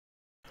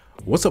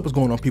What's up, what's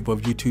going on, people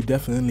of YouTube?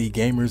 Definitely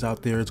gamers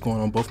out there. It's going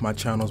on both my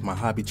channels, my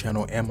hobby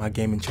channel and my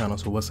gaming channel.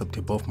 So what's up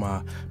to both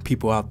my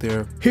people out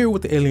there? Here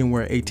with the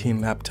Alienware 18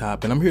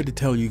 laptop, and I'm here to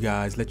tell you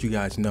guys, let you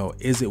guys know,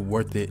 is it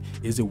worth it?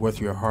 Is it worth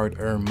your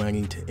hard-earned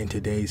money in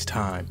today's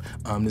time?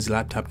 This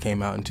laptop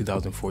came out in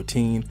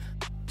 2014.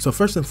 So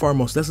first and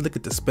foremost, let's look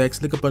at the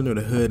specs, look up under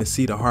the hood and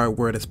see the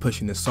hardware that's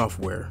pushing the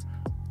software.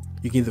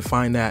 You can either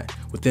find that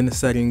within the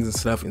settings and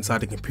stuff inside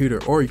the computer,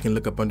 or you can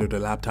look up under the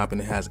laptop and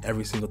it has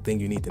every single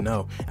thing you need to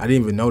know. I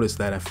didn't even notice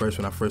that at first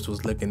when I first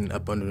was looking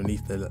up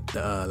underneath the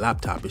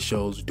laptop. It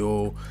shows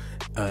dual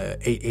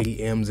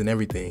 880Ms and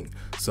everything.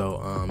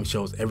 So it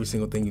shows every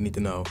single thing you need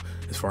to know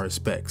as far as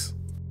specs.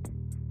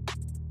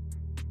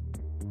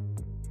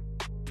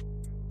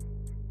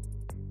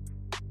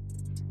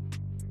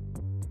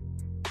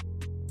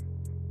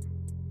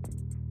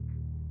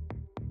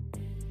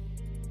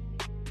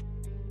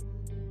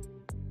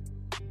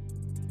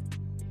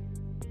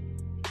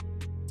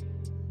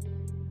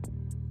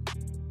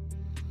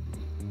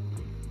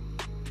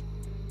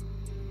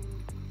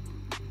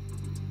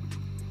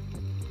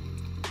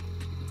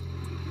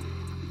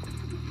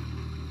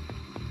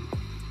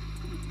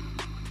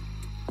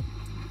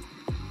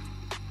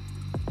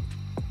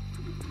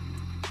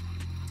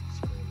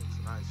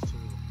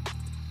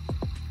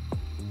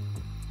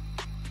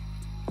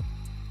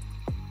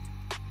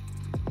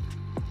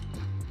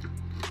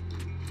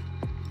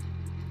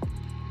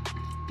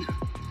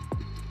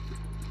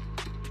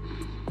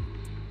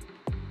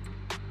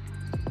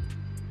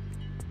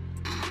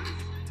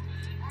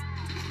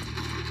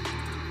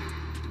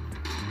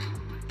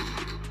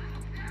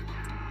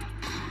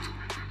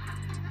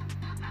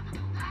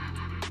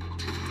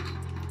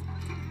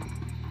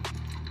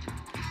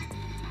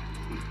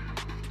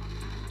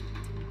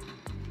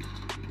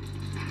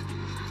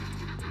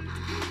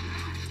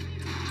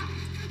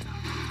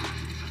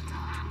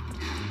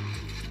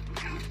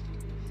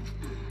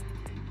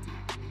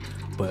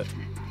 But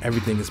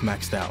everything is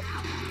maxed out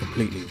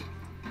completely.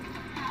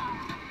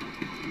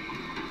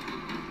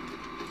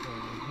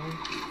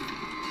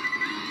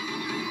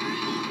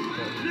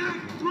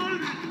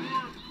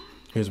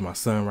 Here's my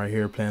son right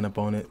here playing up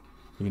on it.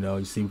 You know,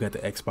 you see we got the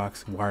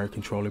Xbox wire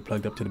controller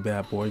plugged up to the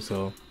bad boy,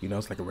 so you know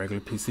it's like a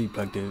regular PC.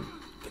 Plug the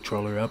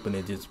controller up and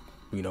it just,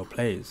 you know,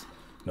 plays,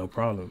 no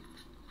problem.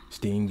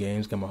 Steam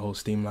games, got my whole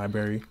Steam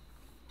library.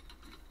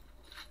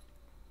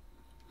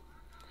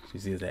 You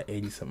see it's at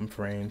 80 something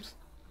frames.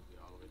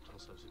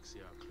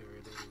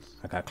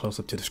 I got close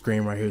up to the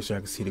screen right here so I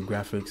can see the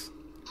graphics.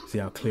 See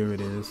how clear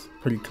it is.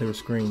 Pretty clear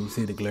screen. You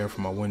see the glare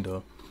from my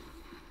window.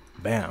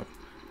 Bam.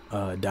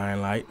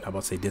 Dying Light. I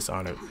about to say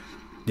Dishonored.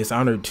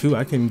 Dishonored 2.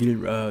 I couldn't get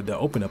it to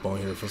open up on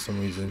here for some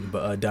reason.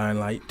 But Dying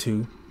Light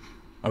 2.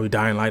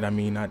 Dying Light, I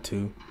mean, not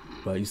 2.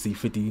 But you see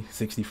 50,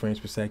 60 frames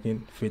per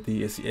second.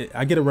 50.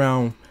 I get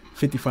around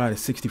 55 to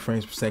 60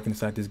 frames per second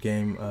inside this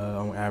game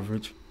on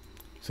average.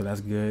 So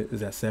that's good.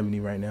 It's at 70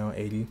 right now,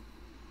 80.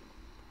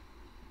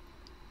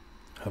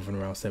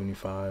 Hovering around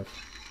 75.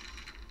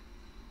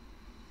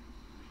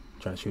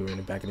 Trying to shoot her in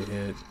the back of the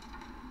head.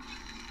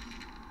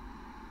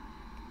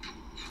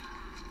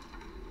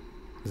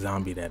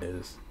 Zombie, that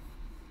is.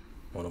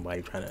 Won't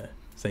nobody trying to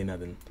say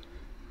nothing.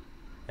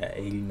 At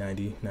 80,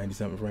 90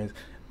 something frames.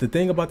 The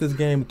thing about this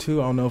game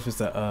too, I don't know if it's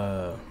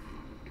a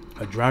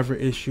driver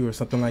issue or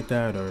something like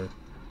that, or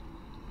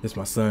it's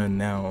my son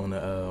now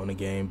on the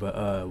game,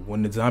 but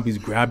when the zombies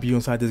grab you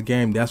inside this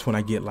game, that's when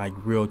I get like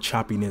real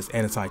choppiness,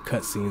 and inside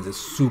cutscenes it's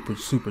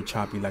super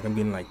choppy, like I'm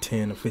getting like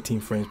 10 or 15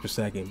 frames per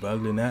second. But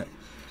other than that,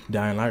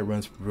 Dying Light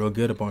runs real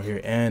good up on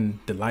here, and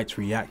the lights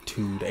react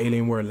to, the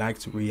Alienware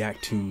lights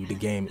react to the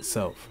game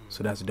itself,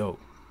 so that's dope.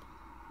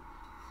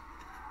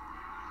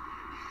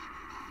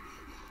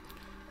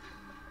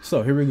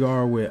 So here we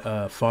are with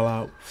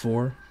Fallout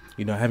 4.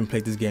 You know, I haven't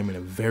played this game in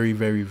a very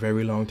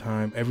long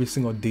time. Every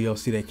single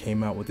DLC that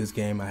came out with this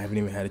game, I haven't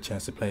even had a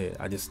chance to play it.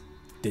 I just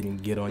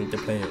didn't get on it to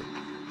play it.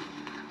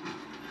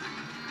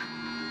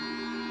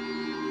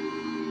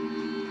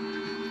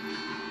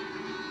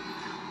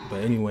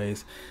 But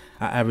anyways,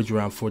 I average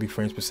around 40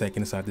 frames per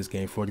second inside this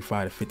game,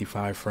 45 to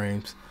 55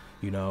 frames.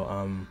 You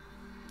know,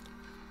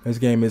 this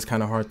game is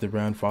kind of hard to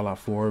run, Fallout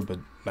 4, but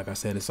like I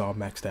said, it's all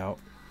maxed out.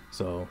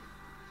 So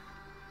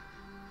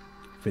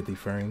 50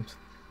 frames.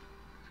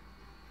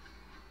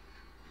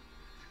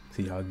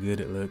 See how good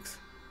it looks.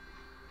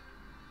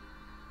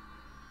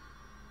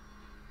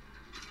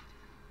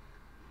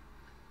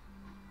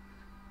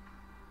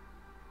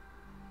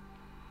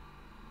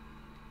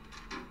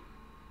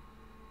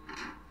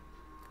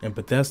 And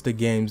Bethesda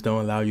games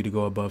don't allow you to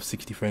go above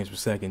 60 frames per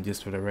second,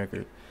 just for the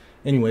record.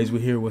 Anyways,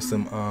 we're here with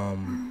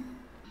some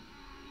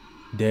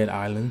Dead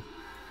Island,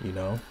 you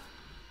know.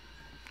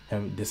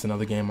 This is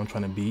another game I'm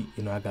trying to beat.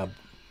 You know, I got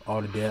all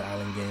the Dead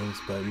Island games,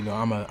 but you know,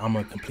 I'm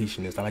a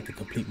completionist. I like to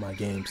complete my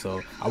game, so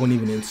I wouldn't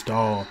even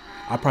install.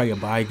 I probably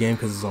buy a game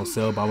because it's on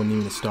sale, but I wouldn't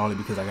even install it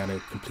because I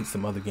gotta complete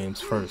some other games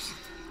first.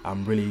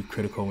 I'm really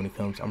critical when it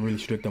comes. I'm really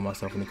strict on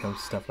myself when it comes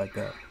to stuff like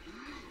that.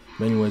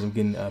 But anyways, I'm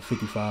getting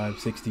 55,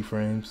 60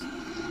 frames.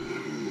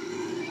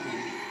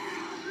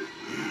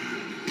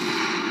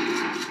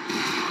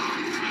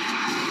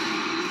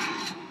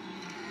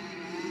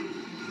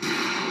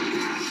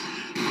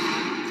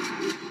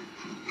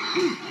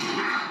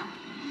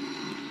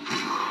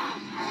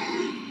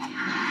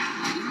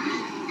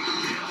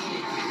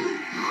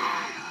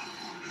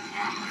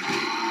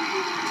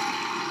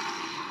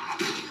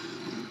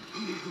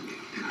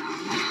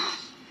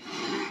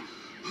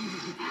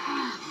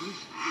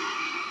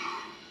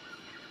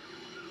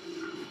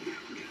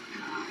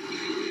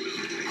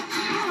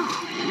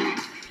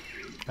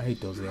 I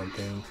hate those damn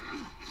things.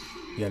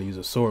 You gotta use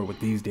a sword with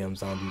these damn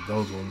zombies,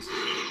 those ones.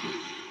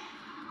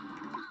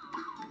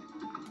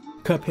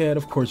 Cuphead,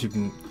 of course you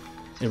can,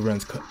 it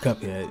runs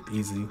Cuphead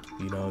easy.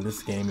 You know,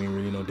 this game ain't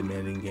really no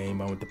demanding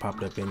game. I want to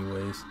pop it up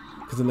anyways,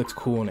 because it looks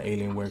cool on the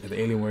Alienware, because the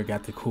Alienware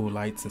got the cool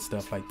lights and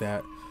stuff like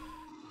that.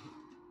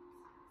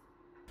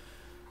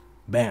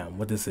 Bam,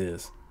 what this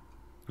is.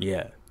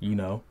 Yeah, you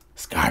know,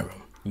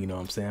 Skyrim. You know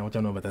what I'm saying? What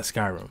y'all know about that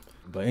Skyrim?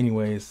 But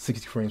anyways,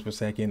 60 frames per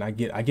second. I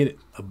get it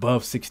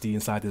above 60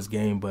 inside this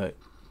game, but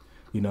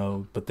you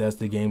know,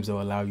 Bethesda games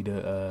will allow you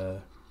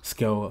to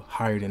scale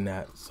higher than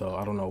that. So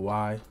I don't know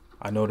why.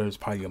 I know there's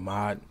probably a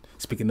mod.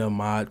 Speaking of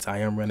mods, I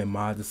am running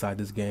mods inside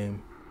this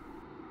game.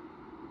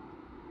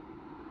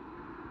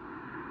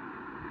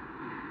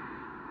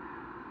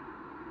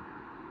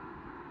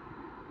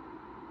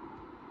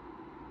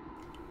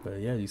 But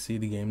yeah, you see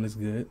the game looks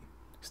good.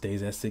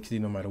 Stays at 60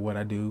 no matter what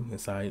I do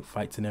inside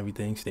fights and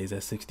everything. Stays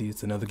at 60.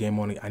 It's another game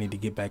on it. I need to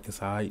get back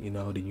inside, you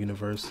know, the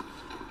universe.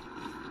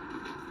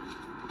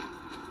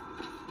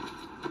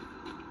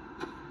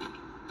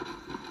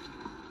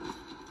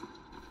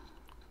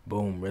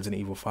 Boom, Resident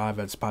Evil 5.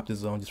 I just popped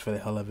this on just for the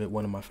hell of it.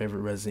 One of my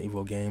favorite Resident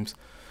Evil games.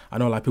 I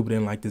know a lot of people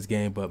didn't like this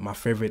game, but my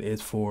favorite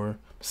is 4,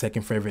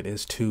 second favorite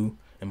is 2,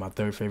 and my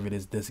third favorite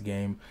is this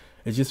game.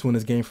 It's just when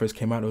this game first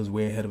came out, it was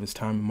way ahead of its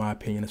time in my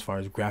opinion as far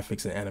as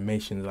graphics and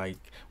animation. Like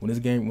when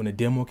the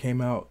demo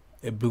came out,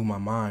 it blew my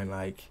mind,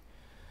 like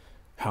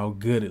how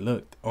good it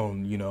looked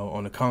on, you know,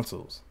 on the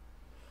consoles.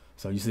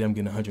 So you see I'm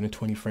getting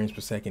 120 frames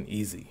per second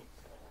easy,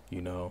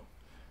 you know.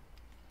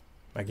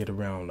 I get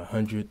around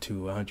 100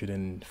 to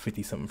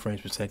 150 something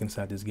frames per second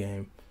inside this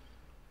game.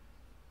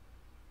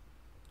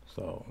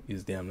 So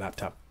this damn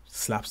laptop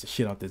slaps the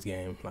shit out this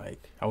game.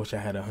 Like I wish I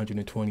had a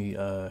 120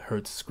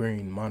 hertz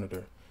screen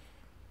monitor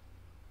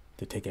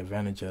to take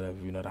advantage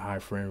of, you know, the high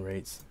frame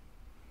rates.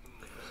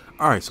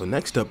 Alright, so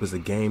next up is a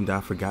game that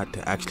I forgot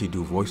to actually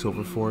do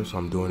voiceover for, so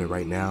I'm doing it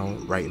right now,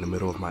 right in the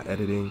middle of my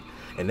editing.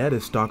 And that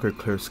is Stalker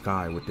Clear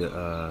Sky with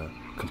the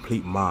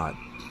complete mod.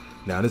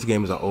 Now this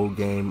game is an old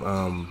game.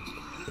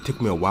 It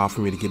took me a while for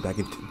me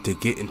to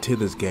get into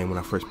this game when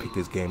I first picked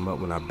this game up,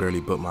 when I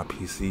barely built my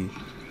PC.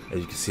 As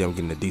you can see, I'm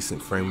getting a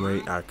decent frame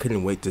rate. I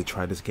couldn't wait to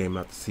try this game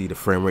out to see the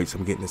frame rates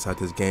I'm getting inside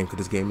this game, because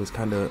this game is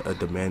kind of a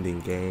demanding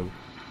game.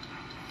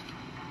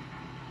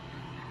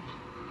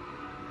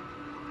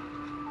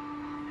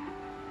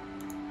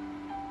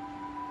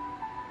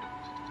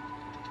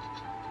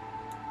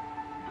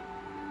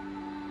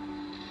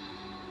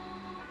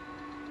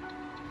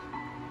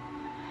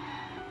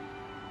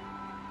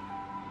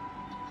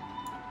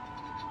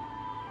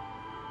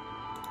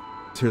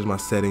 Here's my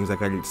settings. I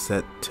got it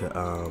set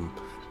to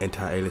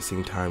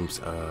anti-aliasing times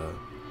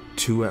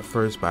 2 at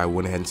first, but I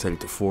went ahead and set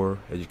it to 4,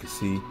 as you can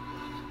see,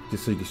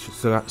 just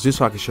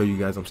so I can show you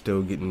guys I'm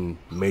still getting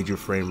major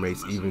frame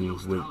rates even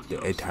with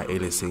the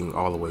anti-aliasing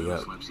all the way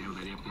up.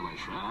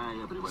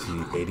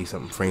 See, 80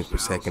 something frames per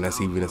second. That's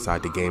even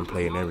inside the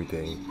gameplay and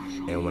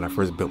everything. And when I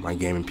first built my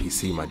gaming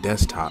PC, my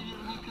desktop,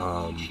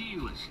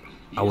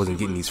 I wasn't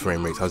getting these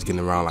frame rates. I was getting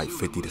around like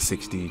 50 to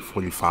 60,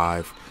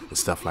 45 and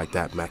stuff like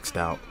that maxed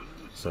out.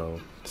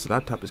 So this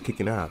laptop is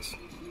kicking ass.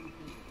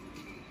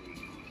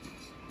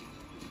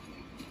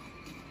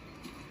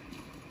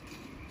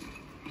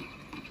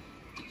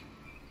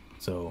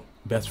 So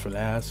best for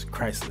last,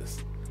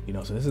 Crisis. You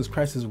know, so this is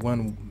Crisis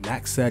 1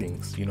 max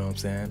settings, you know what I'm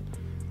saying?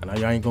 I know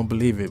y'all ain't gonna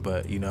believe it,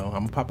 but you know,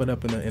 I'm gonna pop it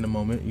up in a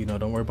moment, you know,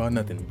 don't worry about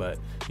nothing. But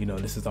you know,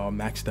 this is all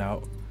maxed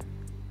out.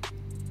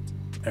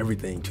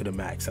 Everything to the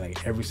max,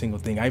 like every single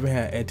thing. I even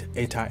had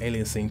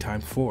anti-aliasing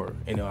times 4.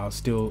 You know, I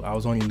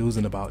was only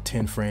losing about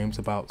 10 frames,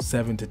 about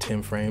 7 to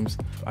 10 frames.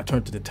 I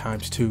turned to the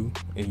times 2,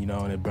 and you know,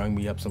 and it brought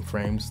me up some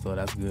frames, so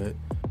that's good.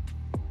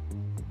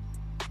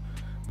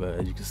 But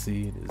as you can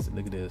see,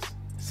 look at this,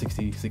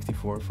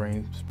 64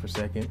 frames per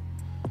second.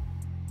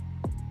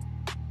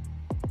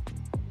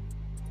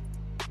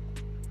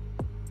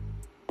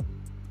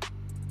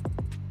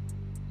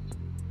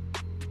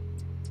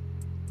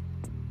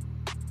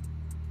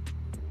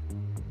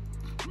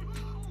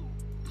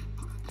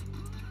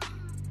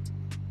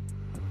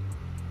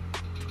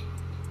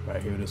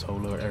 Right here, this whole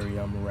little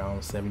area, I'm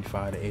around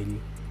 75 to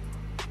 80.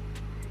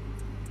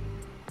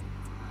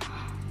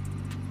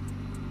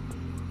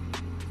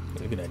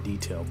 Look at that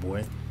detail,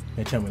 boy.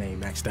 They tell me they ain't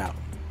maxed out.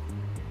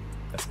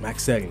 That's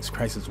max settings,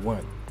 Crisis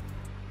 1.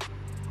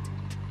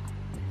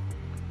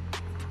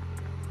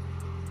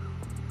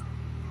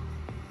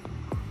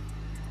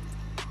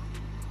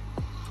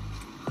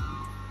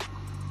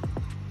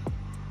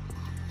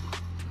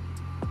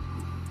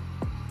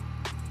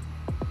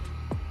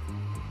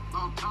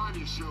 About time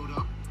you showed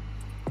up.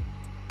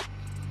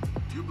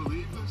 You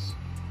believe this?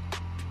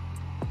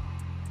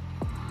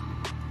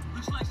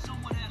 Looks like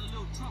someone had a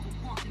little trouble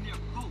parking their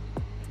boat.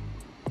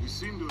 We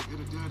seem to have hit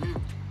a dead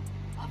end.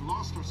 I've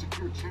lost our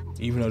secure channel.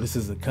 Even though this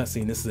is a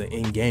cutscene, this is an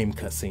in-game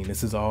cutscene.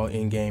 This is all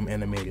in-game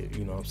animated,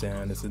 you know what I'm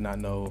saying? This is not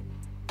no,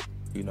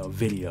 you know,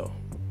 video.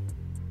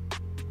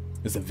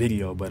 It's a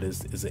video, but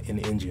it's an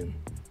in-engine.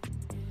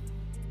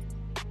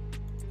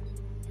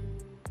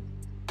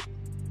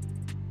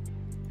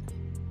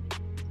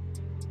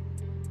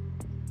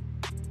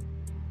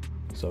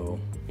 So,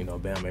 you know,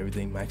 bam,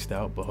 everything maxed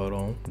out, but hold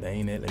on, that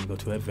ain't it. Let me go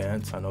to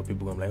advanced. I know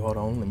people gonna be like, hold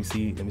on, let me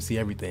see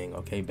everything.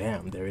 Okay,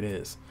 bam, there it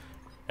is.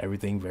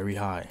 Everything very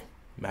high,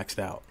 maxed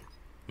out.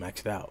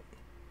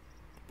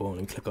 Boom,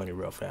 let me click on it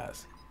real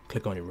fast.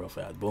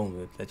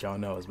 Boom, let y'all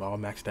know it's all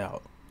maxed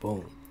out.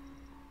 Boom.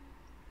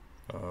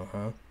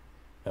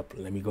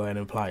 Let me go ahead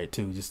and apply it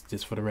too,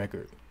 just for the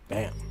record.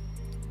 Bam.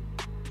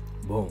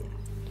 Boom.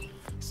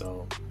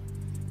 So,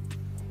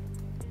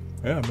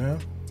 yeah, man.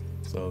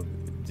 So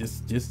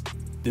just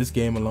this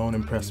game alone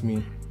impressed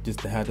me. Just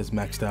to have this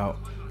maxed out,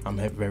 I'm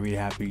very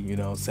happy, you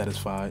know,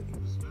 satisfied,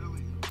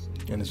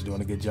 and it's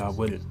doing a good job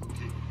with it.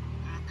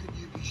 How can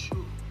you be sure?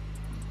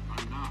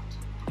 I'm not,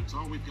 but it's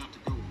all we've got to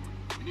go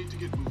on. We need to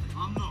get moving.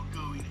 I'm not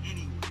going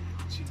anywhere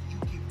until you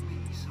give me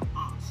some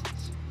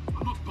answers.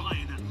 I'm not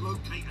buying that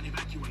locate and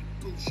evacuate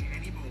bullshit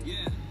anymore.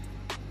 Yeah.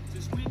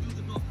 Since when do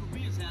the North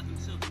Koreans have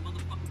themselves a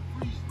motherfucking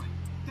freeze rate?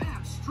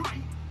 Damn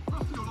straight!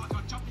 I feel like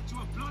I jumped into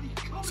a bloody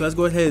comet. So let's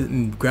go ahead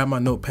and grab my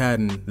notepad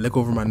and look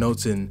over my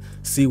notes and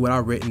see what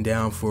I've written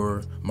down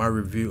for my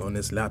review on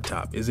this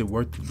laptop. Is it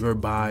worth your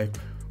buy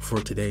for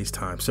today's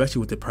time, especially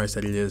with the price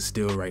that it is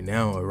still right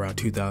now, around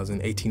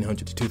 $1,800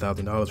 to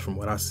 $2,000 from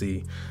what I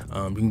see.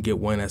 You can get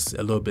one that's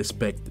a little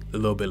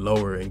bit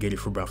lower and get it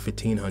for about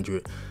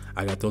 $1,500.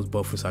 I got those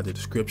both inside the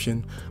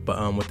description.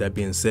 But with that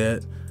being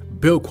said,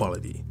 build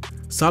quality.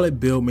 Solid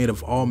build made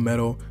of all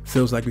metal,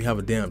 feels like we have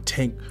a damn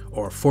tank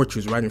or a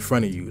fortress right in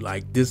front of you.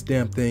 Like, this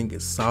damn thing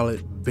is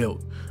solid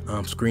built.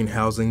 Screen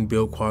housing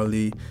build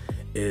quality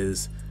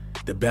is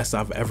the best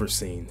I've ever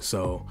seen.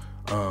 So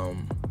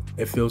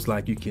it feels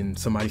like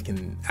somebody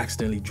can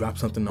accidentally drop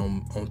something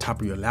on top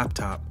of your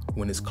laptop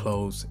when it's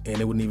closed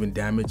and it wouldn't even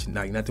damage,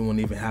 like nothing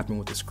wouldn't even happen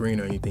with the screen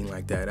or anything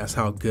like that. That's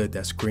how good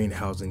that screen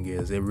housing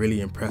is. It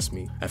really impressed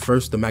me. At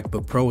first, the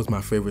MacBook Pro was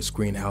my favorite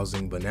screen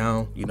housing, but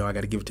now, you know, I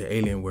got to give it to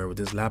Alienware. With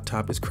this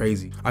laptop, it's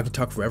crazy. I could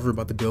talk forever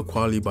about the build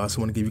quality, but I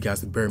also want to give you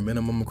guys the bare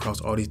minimum across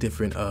all these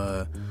different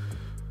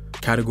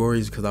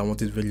categories, because I don't want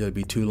this video to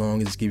be too long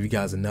and just give you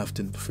guys enough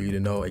for you to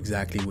know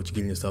exactly what you're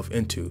getting yourself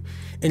into.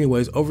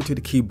 Anyways, over to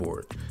the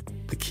keyboard.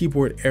 The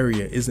keyboard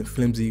area isn't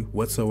flimsy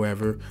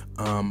whatsoever.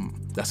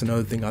 That's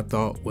another thing I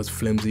thought was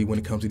flimsy when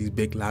it comes to these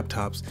big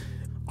laptops.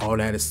 All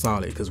that is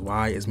solid, because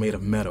why? It's made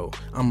of metal.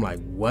 I'm like,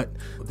 what?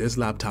 This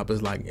laptop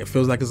is like, it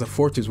feels like it's a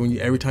fortress when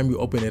every time you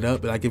open it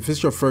up. Like, if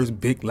it's your first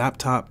big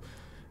laptop,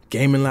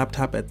 gaming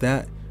laptop at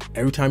that,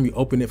 every time you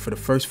open it for the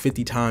first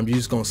 50 times, you're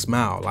just gonna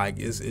smile. Like,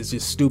 it's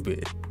just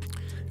stupid.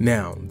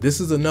 Now,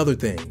 this is another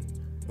thing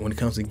when it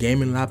comes to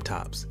gaming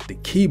laptops, the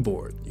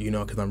keyboard, you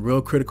know, because I'm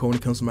real critical when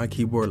it comes to my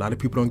keyboard. A lot of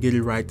people don't get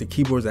it right. The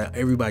keyboards that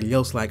everybody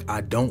else like,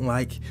 I don't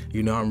like.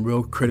 You know, I'm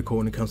real critical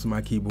when it comes to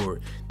my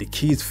keyboard. The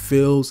keys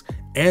feels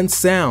and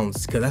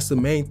sounds, because that's the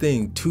main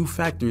thing. Two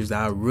factors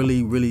that I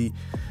really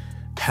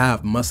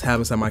must have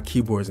inside my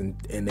keyboards, and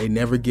they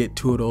never get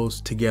two of those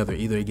together.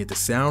 Either they get the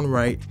sound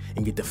right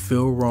and get the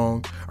feel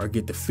wrong, or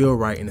get the feel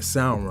right and the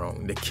sound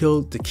wrong.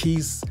 The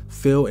keys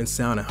feel and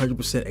sound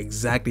 100%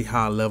 exactly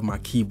how I love my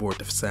keyboard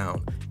to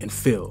sound and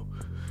feel.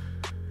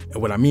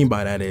 And what I mean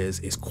by that is,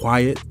 it's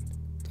quiet,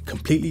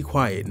 completely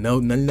quiet. No,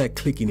 none of that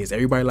clickiness.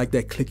 Everybody like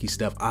that clicky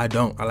stuff. I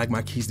don't. I like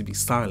my keys to be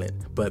silent.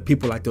 But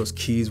people like those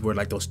keys where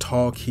like those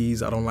tall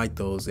keys. I don't like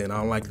those, and I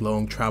don't like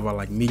long travel. I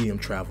like medium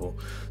travel.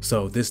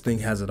 So this thing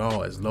has it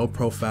all. It's low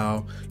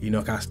profile. You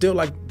know, I still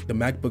like the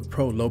MacBook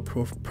Pro low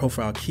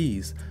profile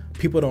keys.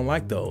 People don't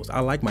like those.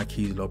 I like my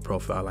keys low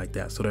profile like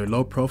that. So they're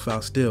low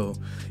profile still.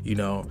 You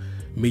know,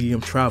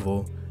 medium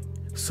travel,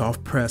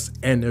 soft press,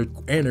 and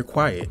they're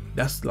quiet.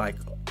 That's like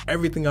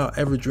everything I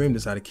ever dreamed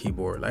inside a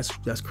keyboard.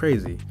 That's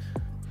crazy.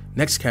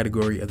 Next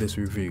category of this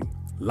review,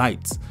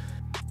 lights.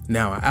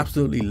 Now, I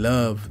absolutely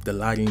love the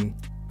lighting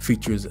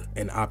features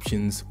and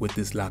options with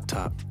this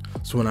laptop.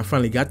 So when I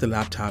finally got the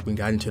laptop and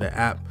got into the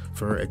app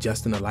for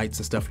adjusting the lights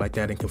and stuff like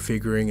that, and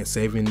configuring and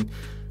saving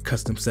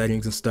custom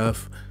settings and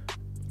stuff,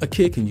 a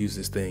kid can use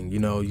this thing, you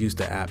know, use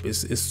the app.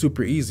 It's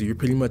super easy. You're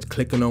pretty much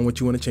clicking on what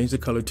you want to change the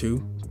color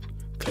to,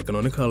 clicking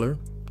on the color,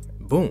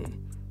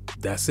 boom,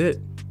 that's it.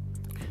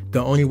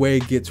 The only way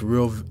it gets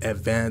real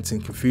advanced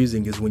and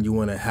confusing is when you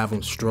want to have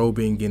them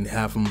strobing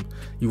and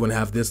you want to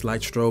have this light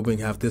strobing,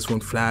 have this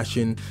one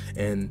flashing,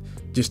 and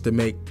just to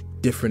make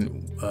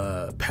different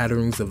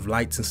patterns of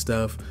lights and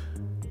stuff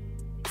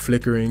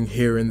flickering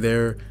here and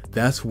there.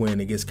 That's when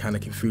it gets kind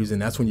of confusing.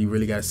 That's when you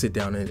really got to sit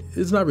down, and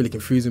it's not really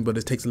confusing, but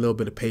it takes a little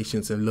bit of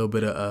patience and a little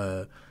bit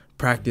of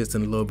practice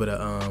and a little bit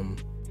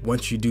of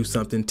once you do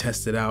something,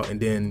 test it out, and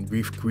then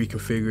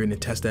reconfigure and then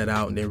test that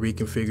out and then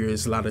reconfigure.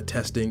 It's a lot of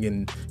testing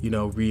and, you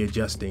know,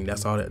 readjusting.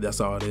 That's all it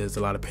is. A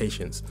lot of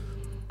patience.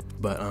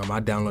 But I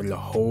downloaded a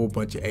whole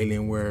bunch of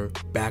Alienware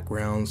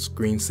backgrounds,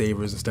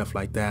 screensavers and stuff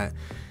like that,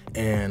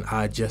 and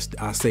I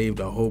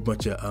saved a whole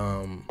bunch of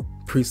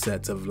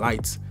presets of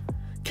lights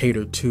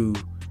catered to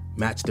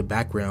match the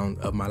background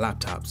of my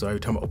laptop. So every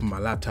time I open my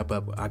laptop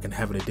up, I can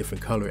have it a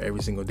different color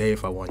every single day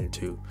if I wanted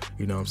to.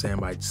 You know what I'm saying?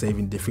 By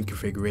saving different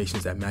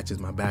configurations that matches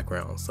my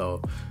background.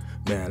 So,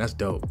 man, that's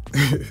dope.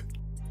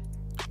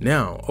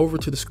 Now, over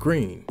to the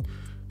screen.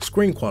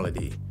 Screen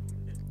quality.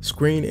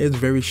 Screen is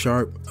very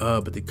sharp,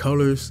 but the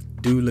colors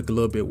do look a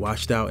little bit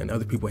washed out, and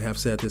other people have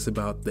said this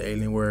about the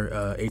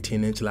Alienware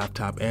 18-inch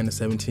laptop and the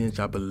 17-inch,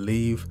 I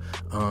believe.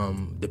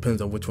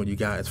 Depends on which one you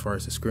got as far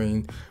as the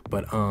screen,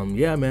 but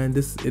yeah, man,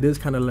 it is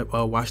kind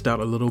of washed out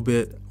a little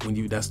bit.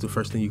 That's the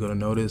first thing you're gonna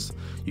notice.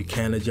 You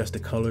can adjust the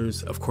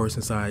colors, of course,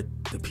 inside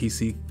the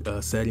PC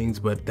settings,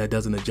 but that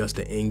doesn't adjust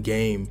the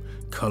in-game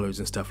colors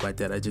and stuff like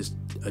that. I just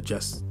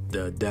adjust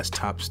the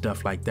desktop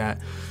stuff like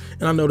that.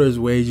 And I know there's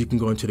ways you can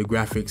go into the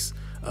graphics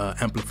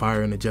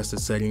amplifier and adjust the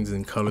settings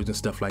and colors and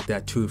stuff like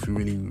that too if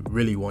you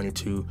really wanted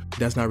to.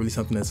 That's not really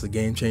something that's a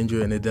game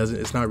changer, and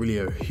it's not really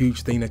a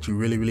huge thing that you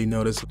really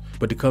notice,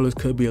 but the colors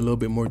could be a little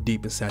bit more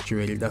deep and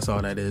saturated. That's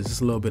all that is.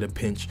 Just a little bit of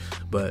pinch,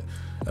 but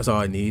that's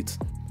all it needs.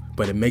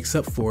 But it makes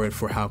up for it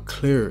for how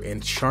clear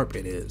and sharp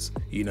it is.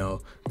 You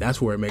know,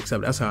 that's where it makes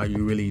up. That's how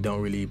you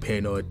don't really pay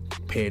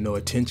no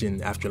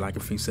attention after like a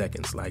few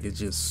seconds. Like, it's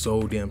just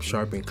so damn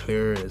sharp and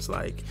clear. It's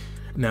like,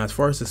 now as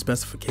far as the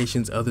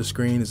specifications of the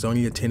screen, it's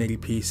only a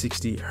 1080p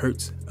 60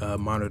 hertz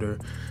monitor,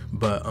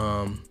 but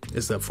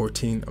it's a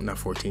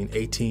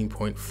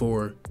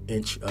 18.4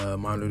 inch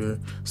monitor,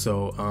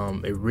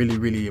 so it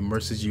really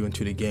immerses you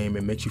into the game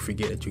and makes you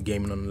forget that you're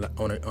gaming on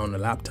a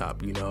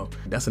laptop. You know,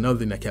 that's another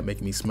thing that kept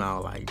making me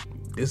smile. Like,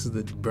 this is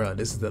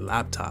the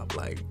laptop.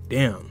 Like,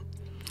 damn.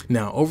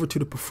 Now over to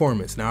the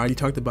performance. Now I already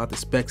talked about the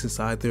specs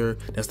inside there.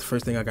 That's the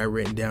first thing I got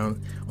written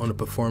down on the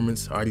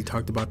performance. I already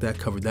talked about that,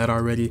 covered that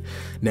already.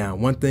 Now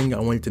one thing I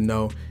wanted to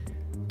know,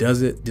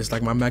 does it, just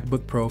like my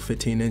MacBook Pro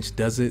 15-inch,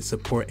 does it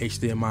support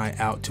HDMI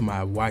out to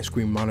my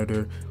widescreen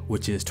monitor,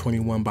 which is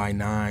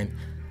 21:9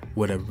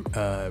 with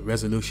a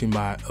resolution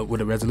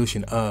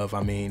of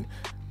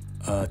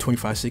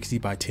 2560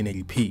 by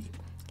 1080p?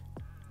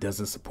 Does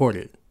it support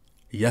it?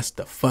 Yes,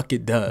 the fuck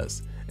it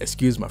does.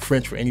 Excuse my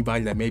French for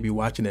anybody that may be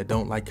watching that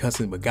don't like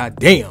cussing, but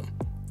goddamn,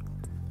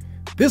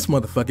 this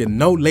motherfucker,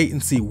 no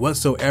latency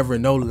whatsoever,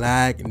 no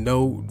lag,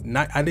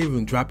 I didn't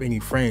even drop any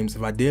frames.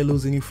 If I did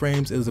lose any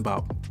frames, it was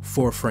about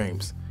 4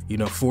 frames,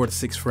 4 to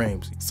 6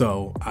 frames.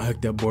 So I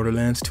hooked up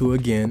Borderlands 2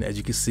 again, as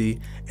you can see,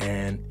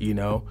 and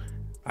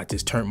I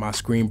just turned my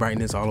screen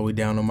brightness all the way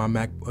down on my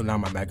Mac, not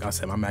my Mac, I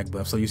said my MacBook.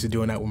 I'm so used to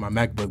doing that with my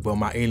MacBook, but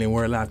my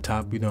Alienware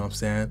laptop, you know what I'm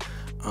saying?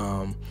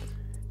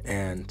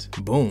 And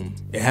boom,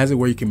 it has it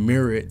where you can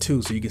mirror it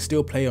too, so you can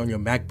still play on your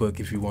MacBook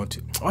if you want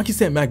to. I can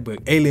say MacBook,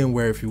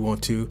 Alienware if you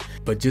want to,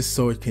 but just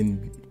so it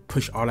can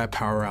push all that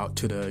power out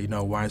to the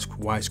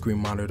widescreen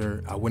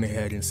monitor. I went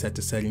ahead and set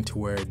the setting to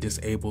where it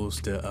disables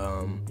the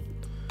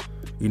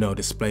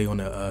display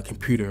on a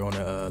computer on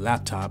a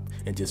laptop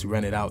and just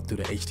run it out through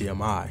the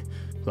HDMI.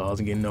 So I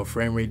wasn't getting no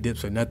frame rate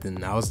dips or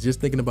nothing. I was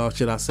just thinking about,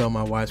 should I sell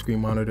my widescreen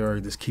monitor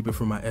or just keep it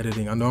for my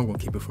editing? I know I'm gonna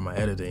keep it for my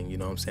editing, you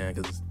know what I'm saying?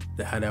 Because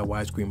to have that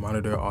widescreen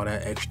monitor, all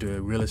that extra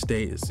real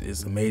estate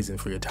is amazing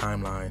for your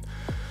timeline.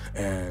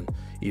 And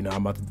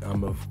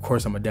of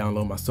course I'm gonna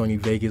download my Sony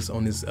Vegas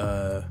on this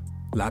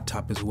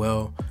laptop as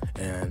well,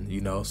 and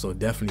so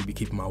definitely be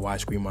keeping my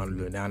widescreen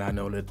monitor. Now that I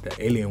know that the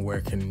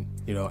Alienware can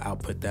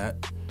output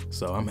that,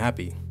 so I'm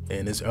happy.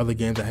 And there's other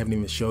games I haven't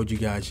even showed you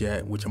guys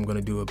yet, which I'm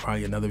gonna do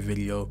probably another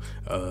video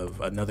of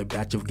another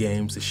batch of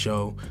games to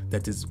show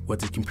that what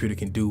this computer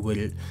can do with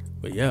it.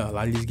 But yeah, a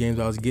lot of these games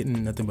I was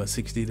getting nothing but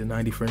 60 to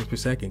 90 frames per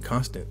second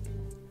constant.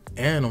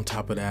 And on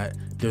top of that,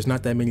 there's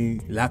not that many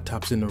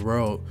laptops in the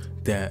world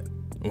that,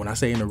 when I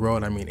say in the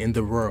world, I mean in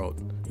the world,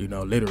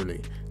 literally,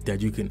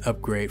 that you can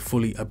upgrade,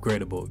 fully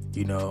upgradable.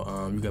 You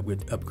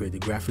can upgrade the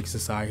graphics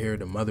inside here,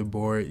 the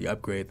motherboard, you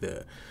upgrade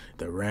the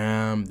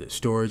RAM, the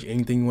storage,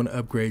 anything you want to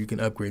upgrade, you can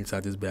upgrade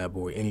inside this bad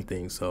boy,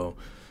 anything. So,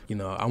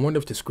 I wonder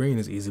if the screen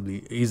is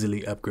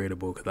easily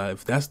upgradable,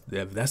 because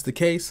if that's the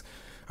case,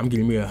 I'm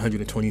getting me a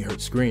 120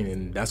 hertz screen,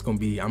 and I'm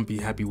be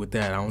happy with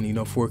that. I don't need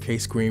no 4K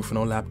screen for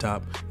no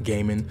laptop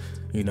gaming.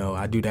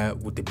 I do that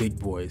with the big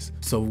boys.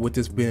 So with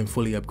this being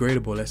fully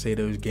upgradable, let's say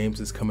there's games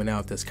that's coming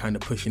out that's kind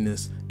of pushing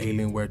this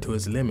Alienware to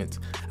its limits.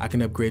 I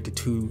can upgrade to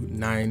 2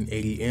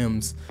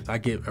 980Ms. I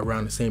get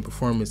around the same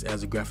performance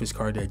as a graphics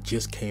card that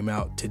just came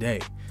out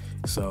today.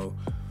 So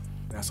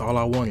that's all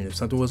I wanted. If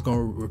something was going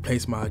to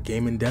replace my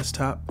gaming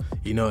desktop,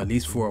 at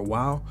least for a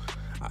while,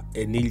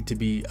 it needed to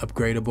be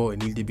upgradable. It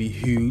needed to be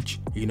huge.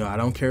 I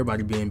don't care about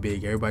it being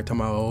big. Everybody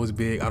talking about, oh, it's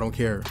big. I don't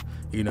care.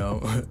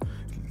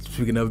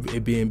 Speaking of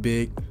it being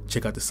big,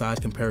 check out the size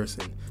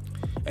comparison.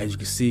 As you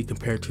can see,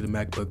 compared to the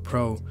MacBook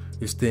Pro,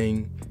 this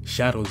thing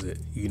shadows it.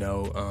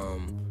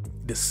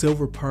 The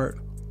silver part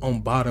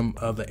on bottom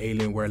of the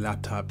Alienware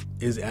laptop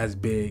is as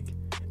big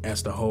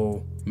as the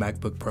whole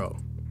MacBook Pro.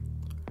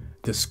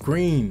 The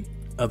screen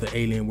of the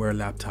Alienware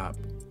laptop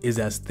is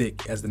as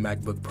thick as the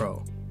MacBook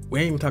Pro. We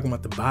ain't even talking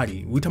about the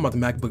body. We talking about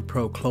the MacBook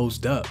Pro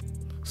closed up.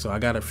 So I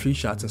got a few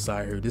shots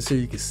inside here just so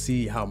you can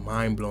see how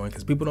mind-blowing,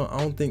 because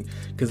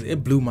because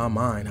it blew my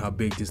mind how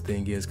big this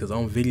thing is, because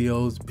on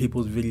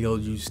people's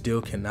videos, you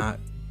still cannot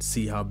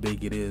see how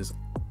big it is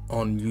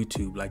on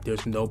YouTube. Like,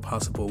 there's no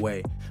possible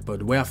way. But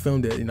the way I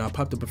filmed it, I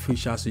popped up a few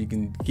shots so you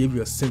can give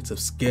you a sense of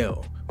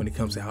scale when it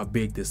comes to how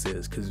big this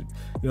is, because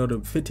the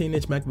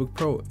 15-inch MacBook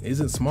Pro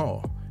isn't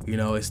small. You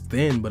know, it's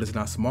thin, but it's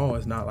not small.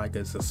 It's not like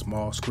it's a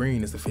small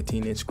screen. It's a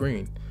 15-inch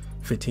screen,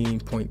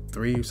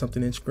 15.3 or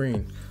something inch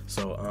screen.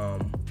 So,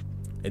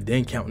 and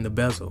then counting the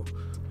bezel.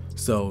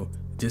 So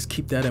just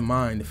keep that in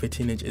mind. The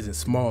 15-inch isn't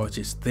small, it's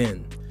just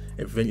thin.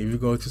 If you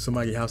go to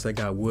somebody's house that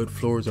got wood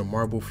floors or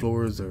marble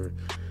floors or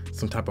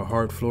some type of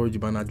hard floors, you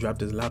might not drop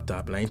this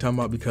laptop. And I ain't talking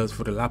about because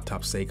for the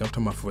laptop's sake. I'm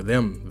talking about for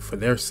them, for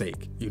their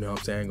sake. You know what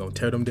I'm saying? Gonna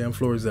tear them damn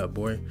floors up,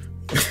 boy.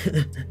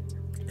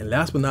 And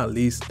last but not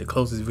least, the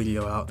closest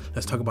video out,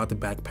 let's talk about the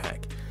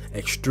backpack.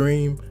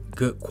 Extreme,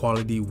 good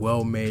quality,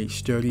 well-made,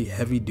 sturdy,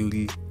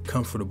 heavy-duty,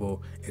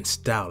 comfortable, and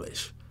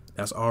stylish.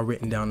 That's all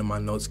written down in my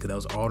notes because that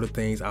was all the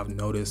things I've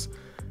noticed.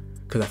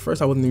 Because at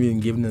first I wasn't even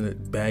giving the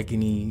bag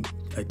any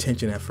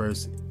attention at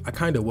first. I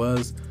kind of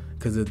was,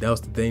 because that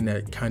was the thing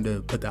that kind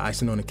of put the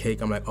icing on the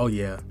cake. I'm like, oh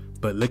yeah.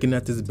 But looking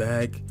at this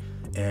bag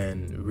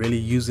and really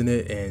using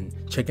it and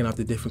checking out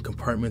the different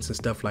compartments and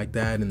stuff like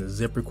that, and the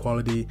zipper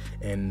quality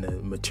and the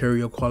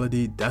material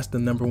quality, that's the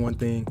number one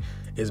thing,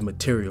 is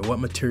material. What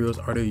materials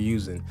are they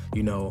using?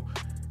 You know,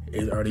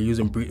 are they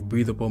using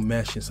breathable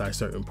mesh inside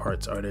certain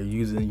parts? Are they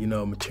using, you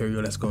know,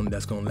 material that's going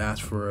to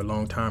last for a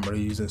long time? Are they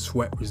using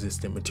sweat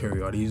resistant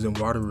material? Are they using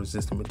water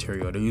resistant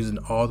material? Are they using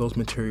all those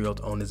materials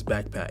on this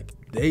backpack?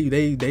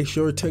 They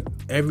sure took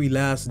every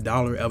last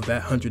dollar of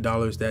that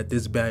 $100 that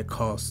this bag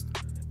costs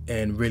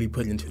and really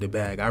put it into the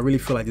bag. I really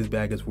feel like this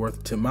bag is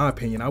worth, to my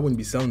opinion, I wouldn't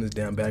be selling this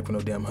damn bag for no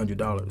damn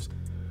 $100.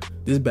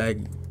 This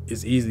bag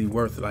is easily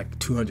worth like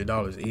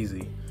 $200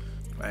 easy.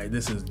 Right,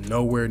 this is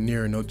nowhere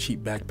near no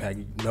cheap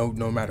backpack.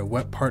 No matter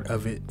what part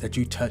of it that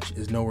you touch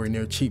is nowhere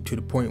near cheap, to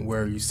the point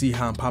where you see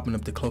how I'm popping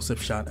up the close-up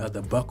shot of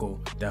the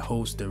buckle that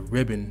holds the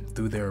ribbon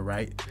through there,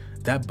 right?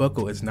 That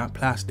buckle is not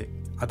plastic.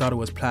 I thought it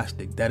was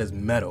plastic. That is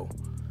metal.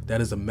 That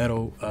is a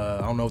metal, I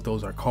don't know what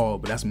those are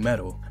called, but that's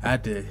metal. I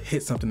had to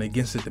hit something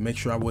against it to make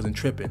sure I wasn't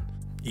tripping.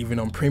 Even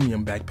on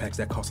premium backpacks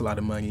that cost a lot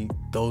of money,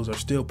 those are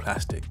still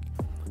plastic.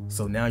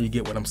 So now you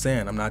get what I'm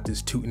saying. I'm not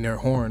just tooting their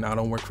horn. I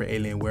don't work for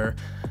Alienware.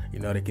 You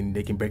know, they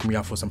can break me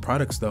off for some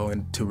products though,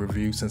 and to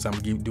review, since I'm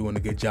doing a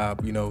good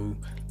job, you know,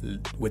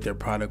 with their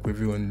product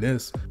reviewing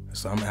this.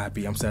 So I'm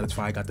happy, I'm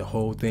satisfied. I got the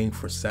whole thing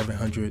for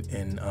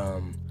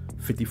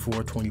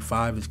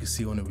 $754.25, as you can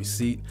see on the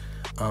receipt.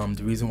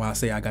 The reason why I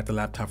say I got the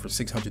laptop for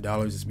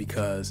 $600 is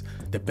because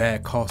the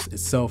bag cost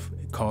itself,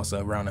 it costs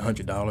around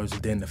 $100,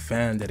 and then the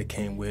fan that it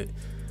came with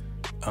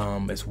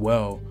as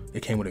well,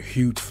 it came with a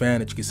huge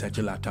fan that you can set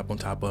your laptop on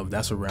top of.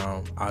 That's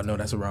around, I know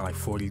that's around like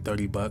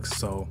 40-30 bucks.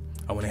 So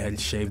I went ahead and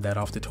shaved that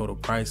off the total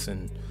price,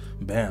 and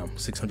bam,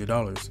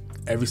 $600.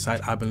 Every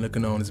site I've been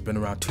looking on has been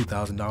around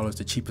 $2,000.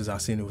 The cheapest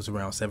I've seen it was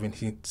around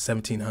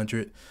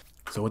 $1,700.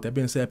 So with that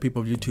being said,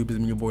 people of YouTube, it's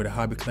me, your boy, the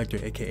Hobby Collector,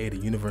 aka the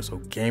Universal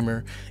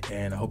Gamer,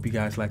 and I hope you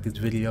guys like this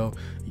video.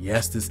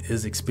 Yes, this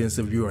is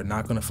expensive. You are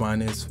not gonna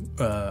find this.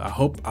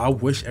 I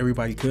wish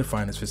everybody could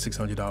find this for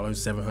 $600,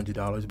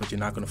 $700, but you're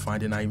not gonna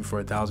find it, not even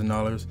for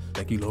 $1,000.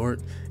 Thank you,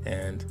 Lord,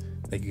 and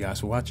thank you guys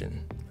for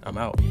watching. I'm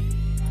out.